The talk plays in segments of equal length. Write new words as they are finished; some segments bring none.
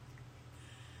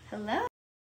Hello.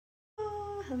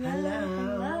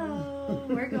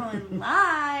 We're going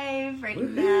live right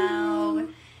now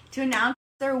to announce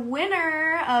our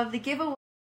winner of the giveaway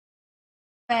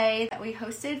that we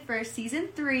hosted for season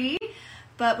 3.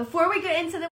 But before we get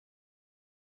into the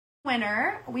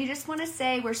winner, we just want to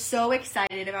say we're so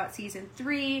excited about season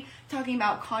 3, talking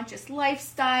about conscious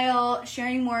lifestyle,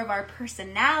 sharing more of our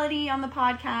personality on the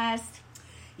podcast.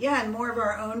 Yeah, and more of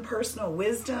our own personal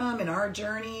wisdom and our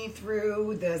journey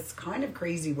through this kind of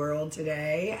crazy world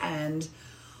today, and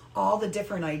all the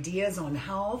different ideas on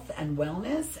health and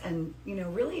wellness, and,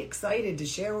 really excited to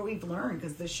share what we've learned,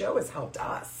 because the show has helped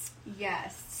us.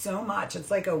 Yes. So much. It's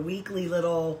like a weekly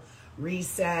little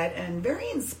reset and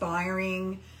very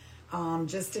inspiring,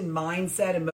 just in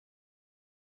mindset,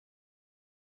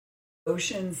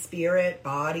 emotion, spirit,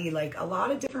 body, like a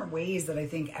lot of different ways that I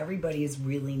think everybody is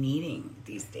really needing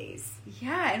these days.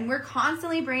 Yeah, and we're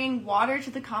constantly bringing water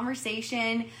to the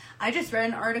conversation. I just read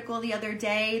an article the other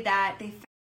day that they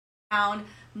found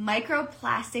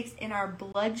microplastics in our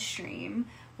bloodstream,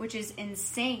 which is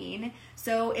insane.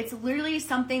 So it's literally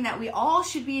something that we all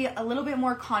should be a little bit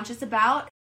more conscious about,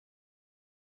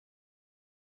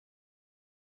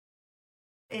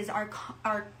 is our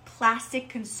plastic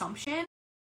consumption.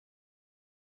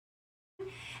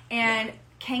 And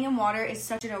Kangen Water is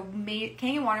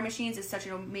Kangen Water Machines is such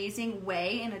an amazing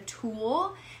way and a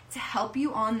tool to help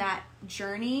you on that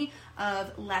journey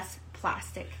of less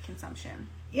plastic consumption.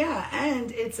 Yeah,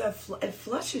 and it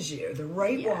flushes you. The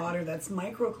right water that's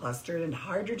microclustered and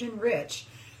hydrogen rich,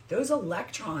 those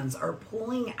electrons are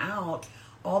pulling out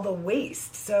all the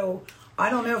waste. So I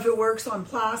don't know if it works on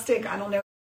plastic. I don't know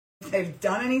if they've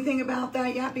done anything about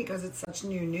that yet, because it's such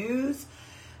new news.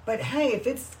 But hey, if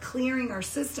it's clearing our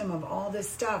system of all this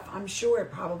stuff, I'm sure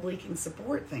it probably can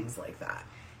support things like that.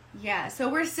 Yeah, so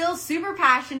we're still super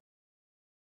passionate.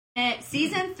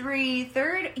 Season 3,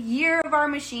 3rd year of our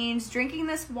machines, drinking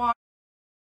this water,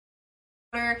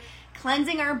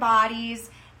 cleansing our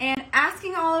bodies, and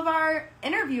asking all of our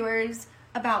interviewers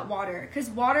about water.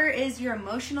 Because water is your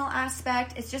emotional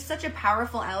aspect. It's just such a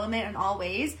powerful element in all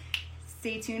ways.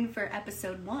 Stay tuned for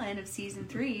episode 1 of season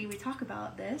 3. We talk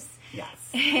about this. Yes.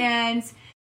 And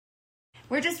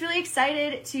we're just really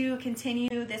excited to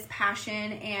continue this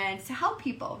passion and to help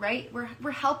people, right?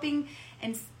 We're helping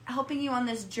you on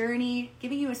this journey,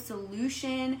 giving you a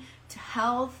solution to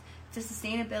health, to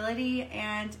sustainability,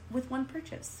 and with one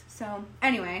purchase. So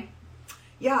anyway.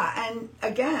 Yeah, and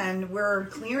again, we're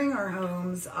clearing our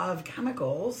homes of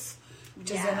chemicals, which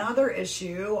is another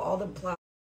issue. All the plastic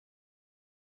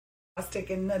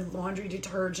and the laundry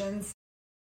detergents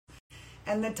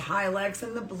and the Tilex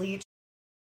and the bleach,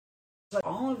 like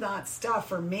all of that stuff,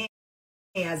 for me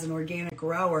as an organic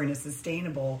grower and a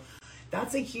sustainable,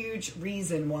 that's a huge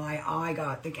reason why I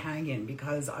got the Kangen,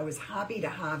 because I was happy to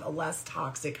have a less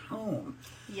toxic home.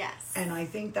 Yes. And I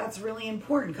think that's really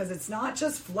important, because it's not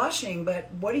just flushing,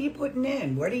 but what are you putting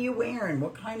in? What are you wearing?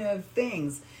 What kind of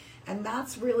things? And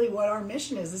that's really what our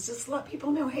mission is just let people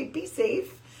know, hey, be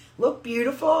safe, look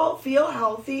beautiful, feel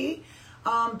healthy,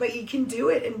 but you can do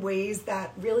it in ways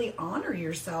that really honor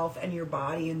yourself and your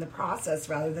body in the process,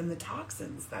 rather than the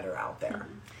toxins that are out there.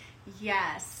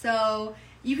 Yes. So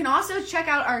you can also check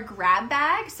out our grab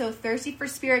bag. So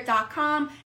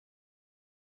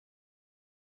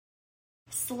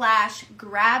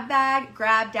thirstyforspirit.com/grab bag,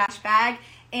 grab-bag.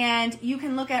 And you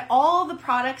can look at all the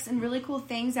products and really cool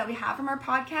things that we have from our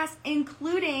podcast,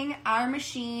 including our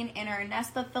machine and our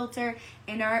Nespa filter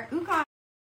and our Ukon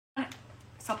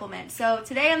supplement. So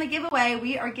today on the giveaway,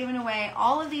 we are giving away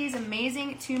all of these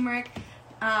amazing turmeric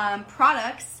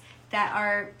products that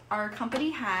our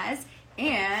company has,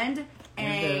 and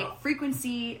a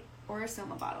frequency or a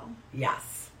Soma bottle.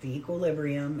 Yes, the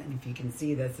Equilibrium. And if you can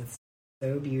see this, it's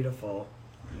so beautiful.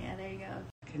 Yeah, there you go.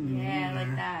 Yeah,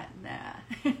 like that. Nah.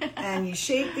 And you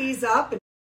shake these up and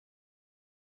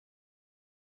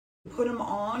put them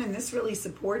on, and this really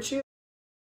supports you.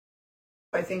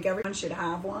 I think everyone should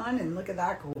have one, and look at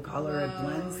that cool color. It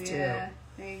blends too. There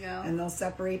you go. And they'll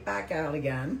separate back out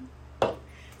again. So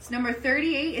number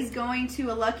 38 is going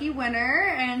to a lucky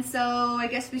winner, and so I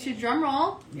guess we should drum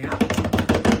roll. Yeah.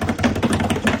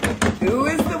 Who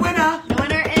is the winner? The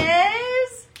winner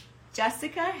is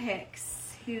Jessica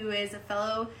Hicks, who is a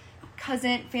fellow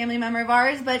cousin, family member of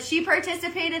ours, but she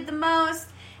participated the most,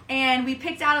 and we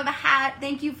picked out of a hat.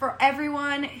 Thank you for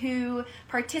everyone who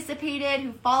participated,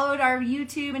 who followed our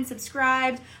YouTube and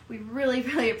subscribed. We really,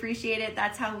 really appreciate it.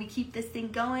 That's how we keep this thing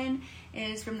going,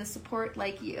 is from the support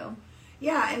like you.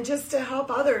 Yeah, and just to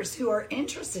help others who are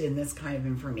interested in this kind of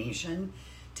information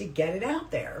to get it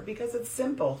out there, because it's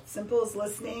simple. Simple as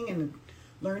listening and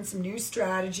learn some new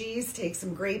strategies, take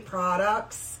some great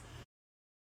products.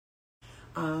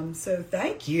 So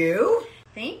thank you.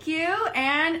 Thank you.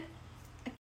 And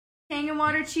Kangen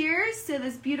Water cheers to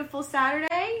this beautiful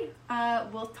Saturday.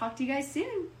 We'll talk to you guys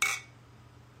soon.